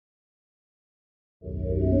The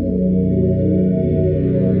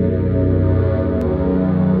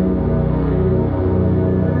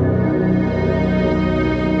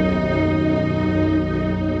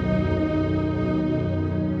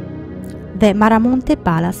Maramonte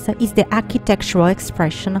Palace is the architectural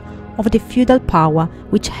expression of the feudal power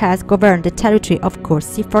which has governed the territory of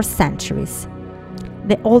Cursi for centuries.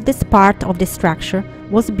 The oldest part of the structure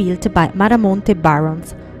was built by Maramonte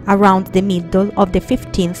barons around the middle of the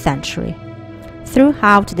 15th century.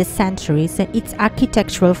 Throughout the centuries, its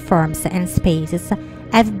architectural forms and spaces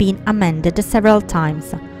have been amended several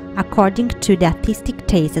times, according to the artistic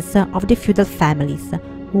tastes of the feudal families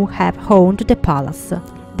who have owned the palace.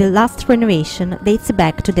 The last renovation dates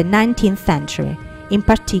back to the 19th century, in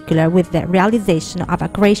particular with the realization of a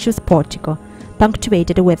gracious portico,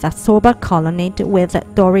 punctuated with a sober colonnade with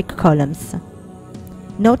Doric columns.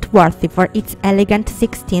 Noteworthy for its elegant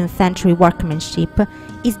 16th century workmanship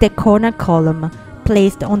is the corner column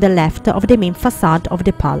placed on the left of the main facade of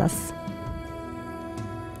the palace.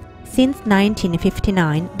 Since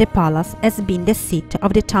 1959, the palace has been the seat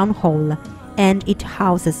of the town hall, and it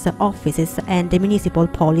houses offices and the municipal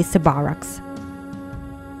police barracks.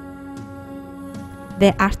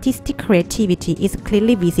 The artistic creativity is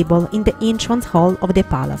clearly visible in the entrance hall of the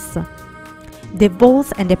palace. The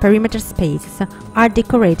walls and the perimeter spaces are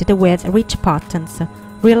decorated with rich patterns,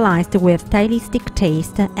 realized with stylistic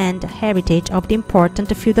taste and heritage of the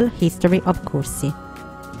important feudal history of Cursi.